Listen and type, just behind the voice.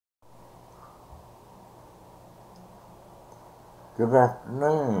Good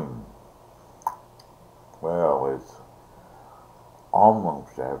afternoon. Well, it's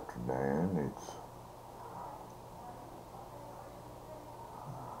almost afternoon. It's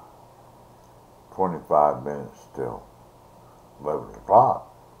 25 minutes till 11 o'clock.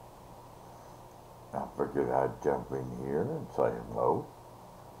 I figured I'd jump in here and say hello.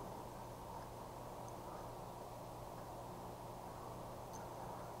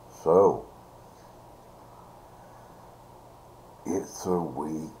 So, it's a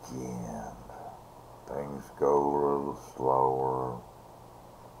weekend. Things go a little slower.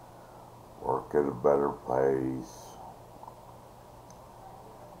 Work at a better pace.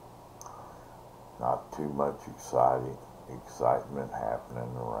 Not too much excitement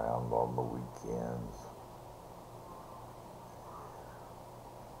happening around on the weekends.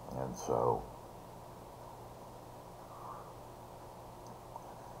 And so,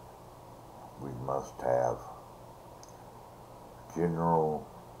 we must have general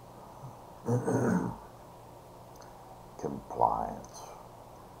compliance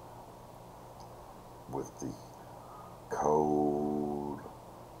with the code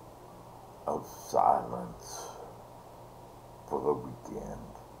of silence for the weekend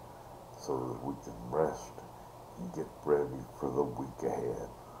so that we can rest and get ready for the week ahead.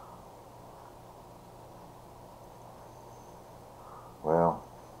 Well,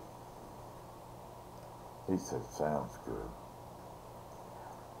 he said, sounds good.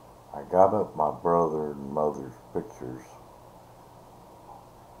 I got up my brother and mother's pictures.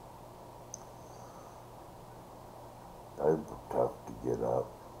 They were tough to get up.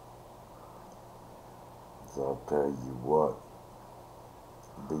 So I'll tell you what,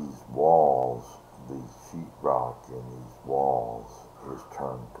 these walls, these sheetrock in these walls is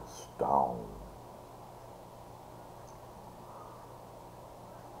turned to stone.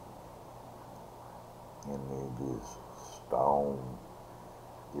 And it is stone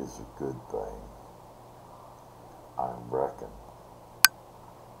is a good thing, I reckon.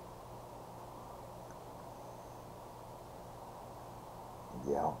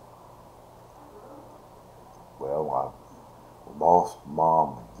 Yeah. Well, I lost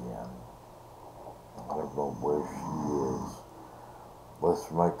Mom again. I don't know where she is. Let's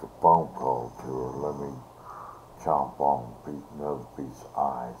make a phone call to her. Let me chomp on another piece of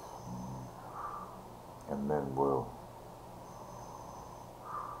ice. And then we'll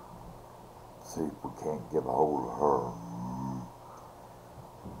see if we can't get a hold of her.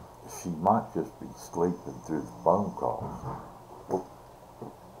 She might just be sleeping through the phone calls.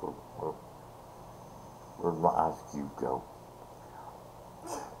 Where'd my ice cube go?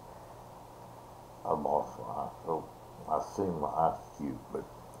 I lost my ice. Oh, I seen my ice cube, but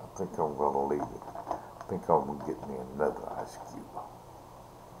I think I'm gonna leave it. I think I'm gonna get me another ice cube.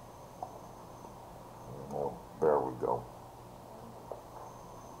 Oh, there we go.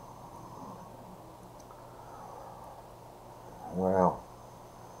 Well,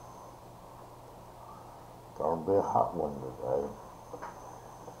 gonna be a hot one today.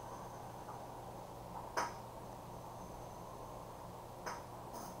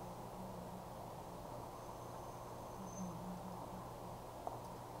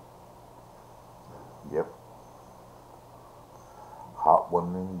 Yep. Hot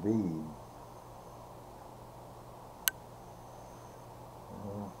one indeed.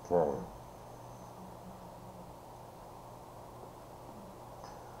 Okay.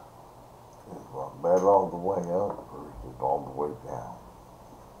 Is my bed all the way up or is it all the way down?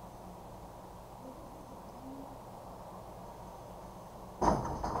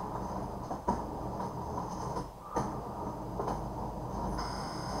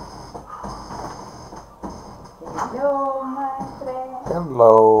 Hello, my friend.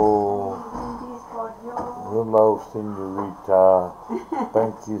 Hello. This is for you. Hello, senorita.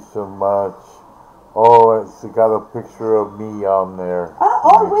 Thank you so much. Oh, it's got a picture of me on there.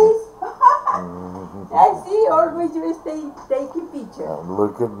 Always. Mhm. I see. Always you stay taking pictures.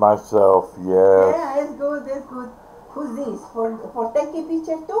 Look at myself, yes. Yeah, it's good. It's good. Who's this? For taking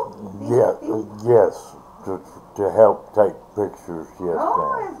pictures too? Yeah, yes. To help take pictures, yes, Oh,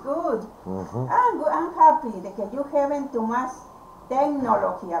 ma'am. it's good. Mm-hmm. I'm good. I'm happy that you haven't too much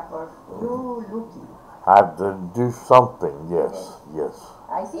technology for you looking. I have to do something, yes, yes.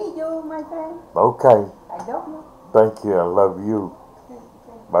 I see you, my friend. Okay, I love you. thank you, I love you. Okay.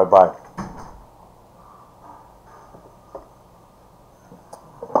 Bye-bye.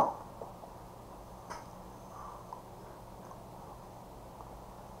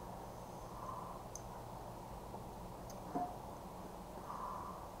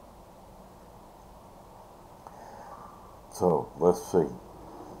 So, let's see.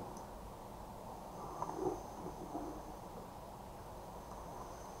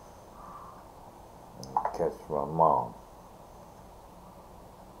 my mom.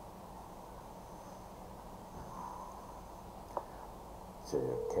 See,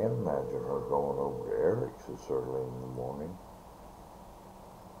 I can't imagine her going over to Eric's this early in the morning.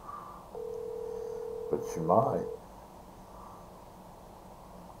 But she might.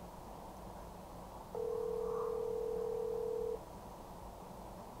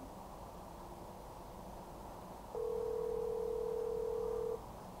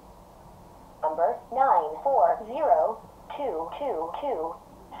 Number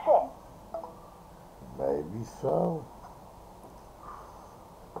 9402226. Maybe so.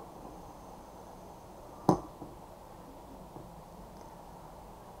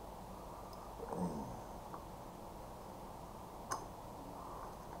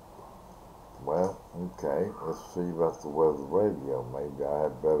 Well, okay, let's see about the weather radio. Maybe I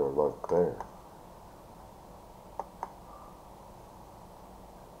had better luck there.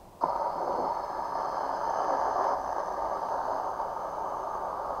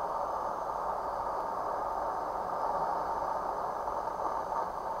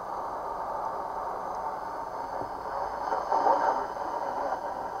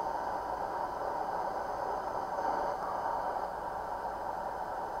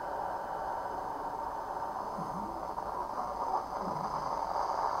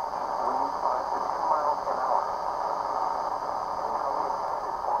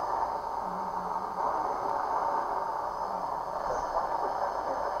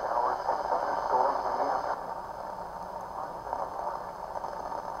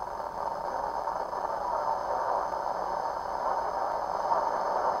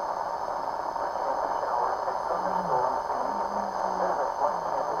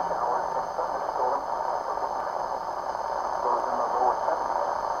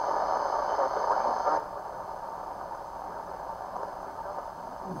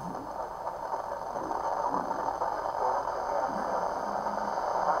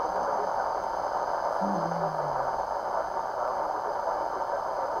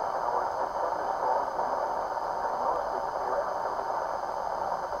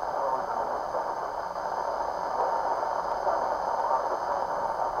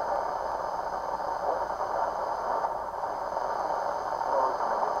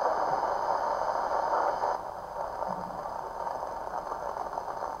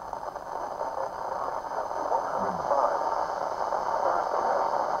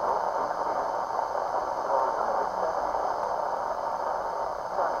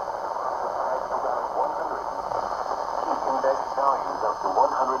 Values up to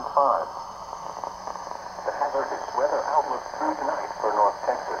 105. The hazardous weather outlook through tonight for North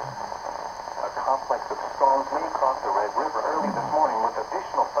Texas. A complex of storms may cross the Red River early this morning with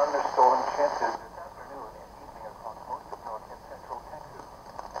additional thunderstorm chances this afternoon and evening across most of North and Central Texas.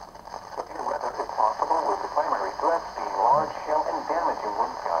 Severe weather is possible with the primary threats being large hail and damaging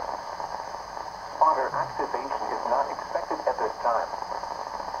wind gusts. Spotter activation is not expected at this time.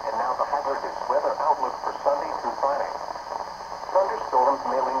 And now the hazardous weather outlook for Sunday through Friday. Thunderstorms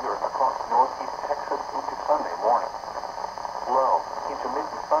may linger across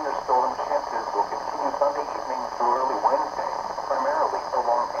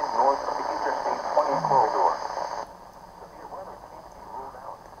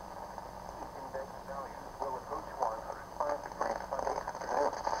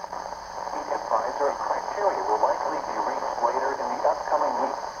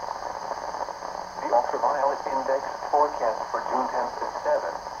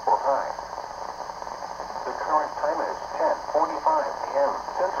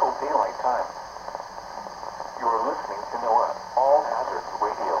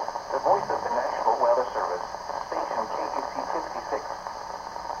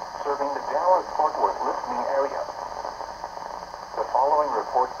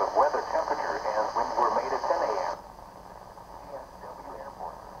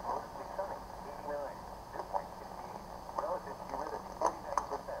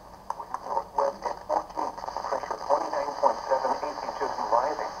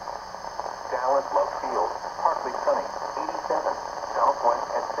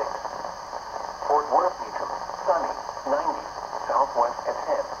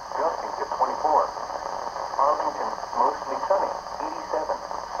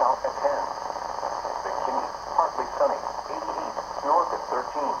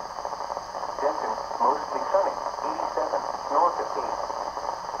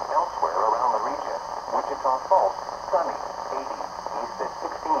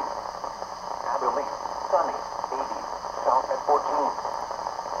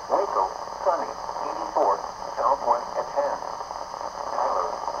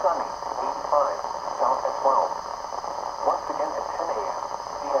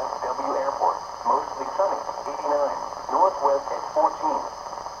Now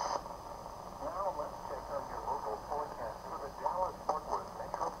let's check on your local forecast for the Dallas-Fort Worth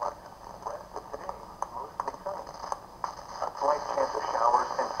Metroplex. Rest of today, mostly sunny. A slight chance of showers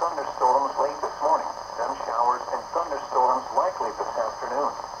and thunderstorms late this morning. Then showers and thunderstorms likely this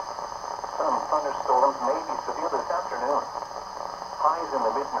afternoon. Some thunderstorms may be severe this afternoon. Highs in the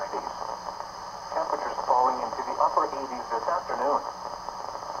mid-90s. Temperatures falling into the upper 80s this afternoon.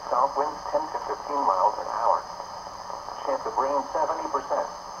 South winds 10 to 15 miles an hour. Chance of rain 70%.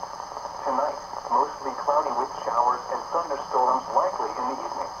 Tonight, mostly cloudy with showers and thunderstorms likely in the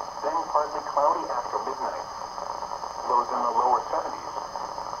evening. Then partly cloudy after midnight. Lows in the lower 70s.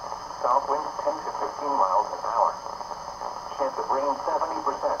 South winds 10 to 15 miles an hour. Chance of rain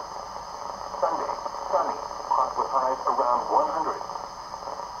 70%. Sunday, sunny, hot with highs around 100.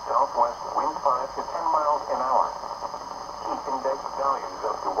 Southwest winds 5 to 10 miles an hour. Heat index values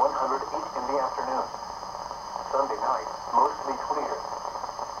up to 108 in the afternoon. Sunday night, mostly clear.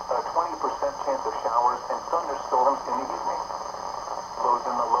 A 20% chance of showers and thunderstorms in the evening. Lows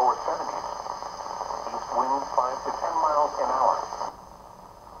in the lower 70s. East winds 5 to 10 miles an hour.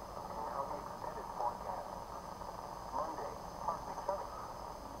 And now the extended forecast. Monday, partly sunny.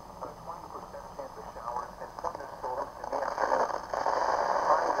 A 20% chance of showers and thunderstorms in the afternoon.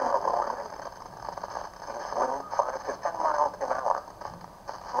 Highs in the lower 90s. East winds 5 to 10 miles an hour.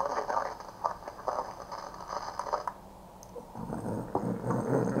 Monday night, partly cloudy.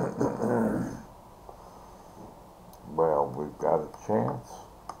 Well, we've got a chance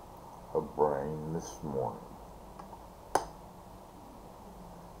of rain this morning.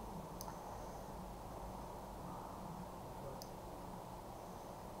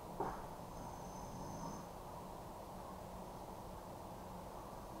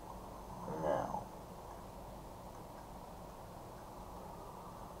 Now,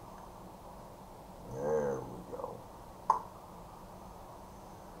 there we go.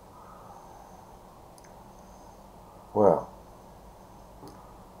 Well,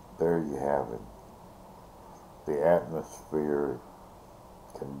 there you have it. The atmospheric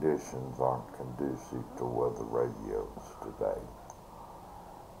conditions aren't conducive to weather radios today.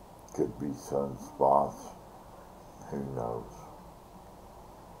 Could be sunspots. Who knows?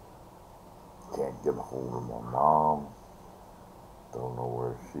 Can't get a hold of my mom. Don't know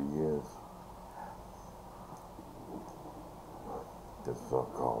where she is. Guess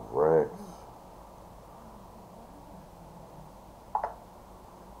I'll call Rex.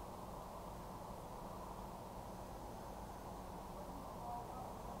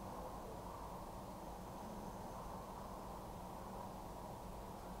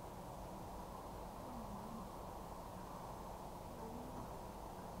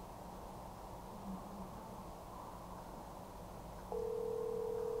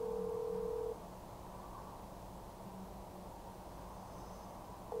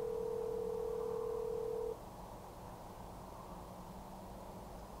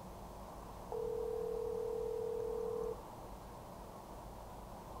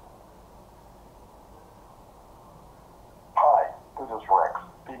 This is Rex.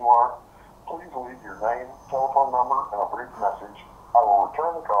 Piedmont. Please leave your name, telephone number, and a brief message. I will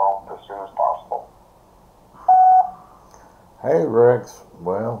return the call as soon as possible. Hey Rex,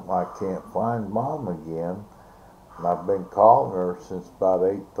 well, I can't find Mom again, and I've been calling her since about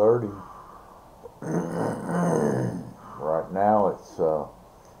 8:30. Right now it's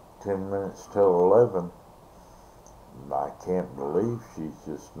 10 minutes till 11. I can't believe she's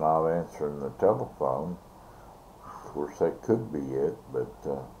just not answering the telephone. Of course, that could be it, but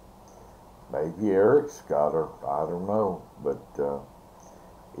maybe Eric's got her. I don't know. But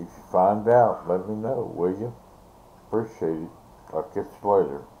if you find out, let me know, will you? Appreciate it. I'll catch you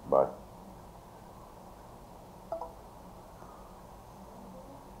later. Bye.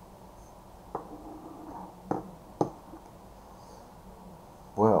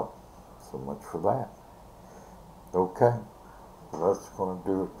 Well, so much for that. Okay, that's going to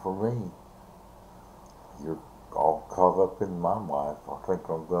do it for me. You're all caught up in my life. I think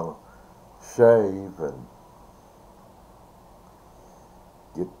I'm going to shave and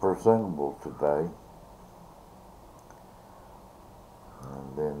get presentable today.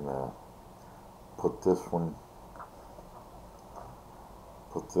 And then put this one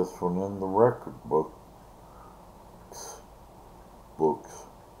in the record book. Books.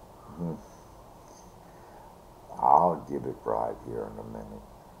 I'll get it right here in a minute.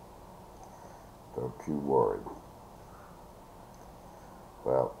 Don't you worry.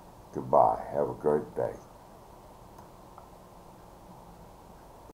 Well, goodbye. Have a great day.